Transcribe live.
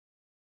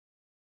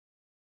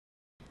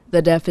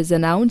The death is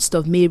announced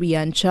of Mary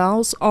Ann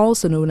Charles,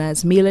 also known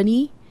as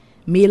Melanie,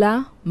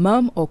 Mela,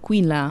 Mum or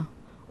Queenla,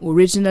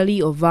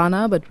 originally of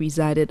Varna but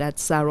resided at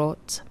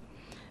Sarot.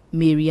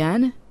 Mary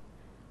Ann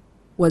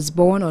was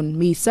born on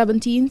May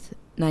 17,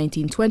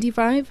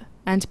 1925,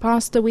 and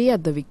passed away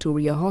at the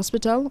Victoria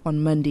Hospital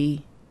on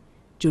Monday,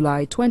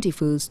 July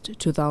 21,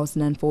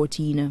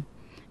 2014.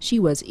 She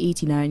was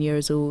 89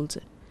 years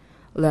old.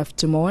 Left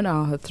to mourn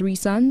are her three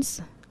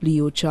sons,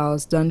 Leo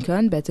Charles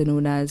Duncan, better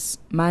known as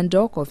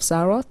Mandoc of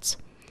Sarot,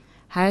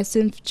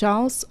 Hyacinth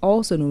Charles,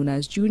 also known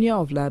as Junior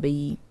of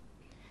L'Abbaye,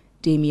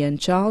 Damien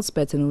Charles,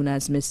 better known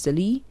as Mr.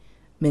 Lee,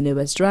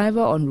 minibus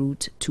driver on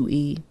Route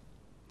 2A.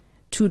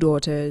 Two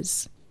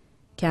daughters,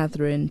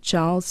 Catherine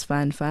Charles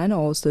Fanfan,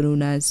 also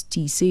known as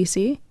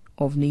T.C.C.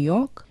 of New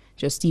York,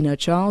 Justina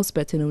Charles,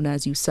 better known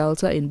as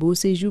Uselta in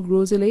Beauséjour,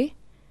 Groseilliers,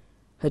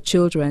 her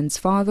children's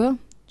father,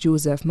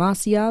 Joseph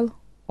Martial,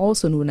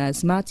 also known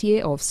as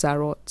Mathieu of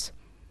Sarot.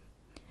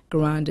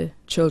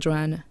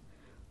 Grandchildren,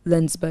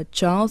 Linsbeth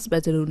Charles,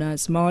 better known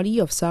as Marley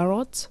of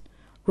Sarot,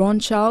 Ron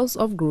Charles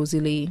of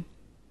Groseilliers,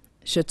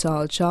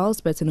 Chantal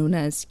Charles, better known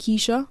as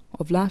Keisha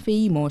of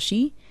Lafayette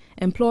Moshi,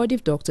 employed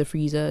with Dr.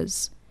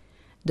 Freezers,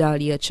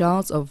 Dahlia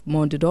Charles of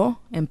Mondador,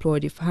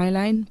 employed with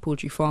Highline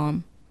Poultry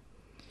Farm,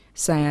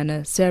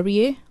 Sienna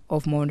Serrier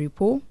of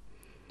Monrepos,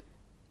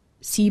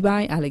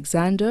 Seaby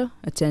Alexander,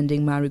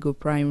 attending Marigot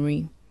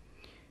Primary,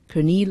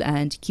 Corneille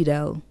and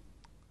Kidel,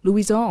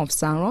 Louisa of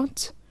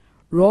Sarot,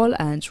 Roll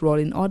and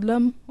Rollin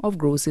Odlum of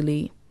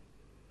Groseilliers,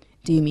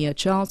 Damia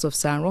Charles of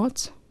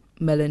Sarot,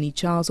 Melanie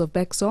Charles of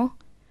Bexar,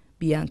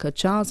 Bianca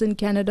Charles in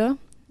Canada,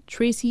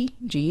 Tracy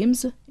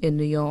James in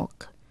New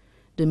York,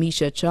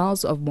 Demisha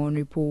Charles of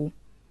Monrepos,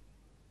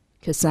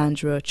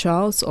 Cassandra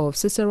Charles of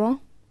Cicero,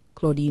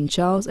 Claudine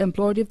Charles,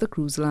 employed with the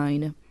cruise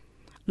line,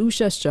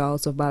 Lucius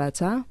Charles of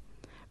Balata,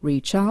 Ray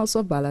Charles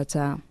of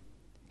Balata,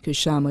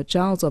 Kushama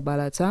Charles of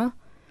Balata,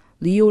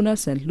 Leona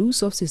St.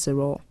 Luce of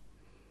Cicero,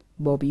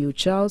 Bobby O.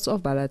 Charles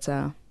of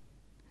Balata.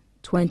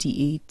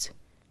 28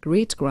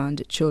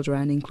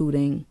 great-grandchildren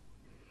including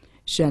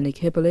Shanik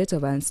Hippolyte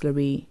of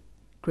Ancillary,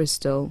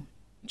 Crystal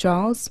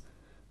Charles,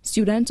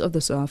 student of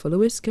the Sir Arthur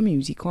Lewis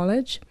Community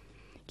College,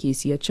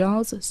 Kesia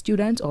Charles,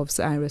 student of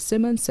Sir Ira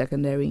Simmons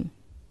Secondary.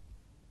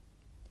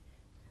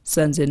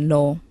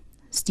 Sons-in-law,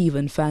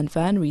 Stephen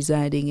Fanfan,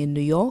 residing in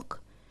New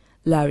York,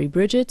 Larry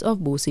Bridget of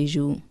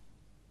Beauséjour.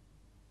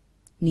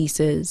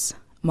 Nieces,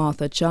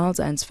 Martha Charles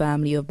and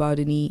family of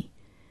Bardeny,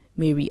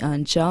 Mary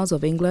Ann Charles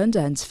of England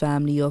and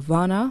family of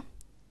Varna,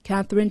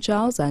 Catherine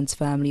Charles and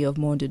family of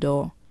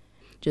Mondador,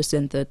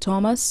 Jacinta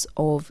Thomas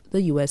of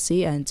the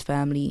USA and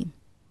family.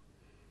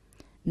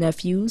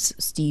 Nephews,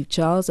 Steve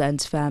Charles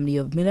and family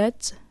of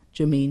Millet,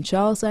 Jermaine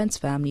Charles and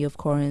family of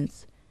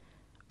Corinth,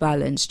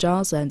 Valence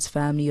Charles and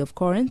family of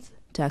Corinth,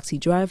 taxi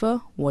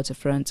driver,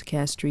 Waterfront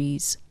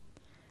Castries.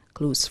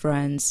 Close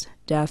friends,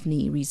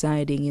 Daphne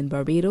residing in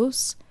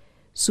Barbados,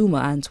 Suma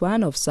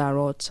Antoine of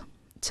Sarot,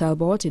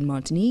 Talbot in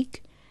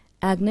Martinique,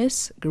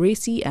 Agnes,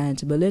 Gracie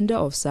and Belinda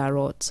of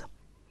Sarot.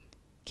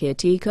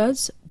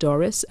 Caretakers,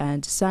 Doris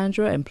and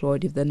Sandra,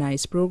 employed with the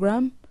NICE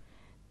program,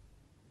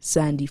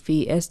 Sandy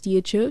Faye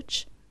SDA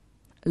Church,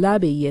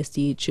 L'Abbaye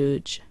SDA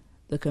Church,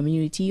 the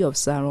community of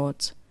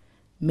Sarot,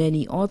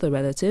 many other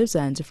relatives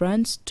and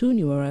friends too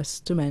numerous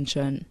to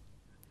mention.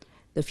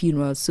 The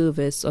funeral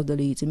service of the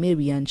late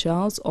Mary Ann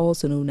Charles,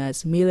 also known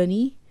as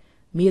Melanie,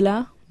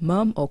 Mela,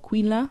 Mum or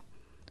Queenla,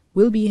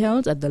 will be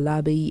held at the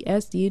L'Abbaye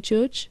SDA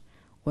Church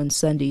on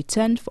Sunday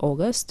 10th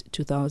August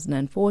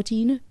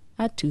 2014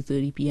 at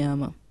 2:30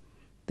 p.m.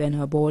 Then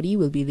her body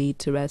will be laid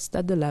to rest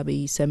at the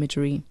L'Abbaye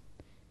Cemetery.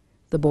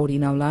 The body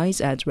now lies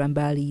at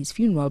Rambali's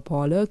Funeral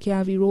Parlour,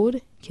 Calvi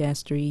Road,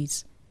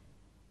 Castries.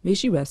 May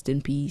she rest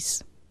in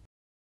peace.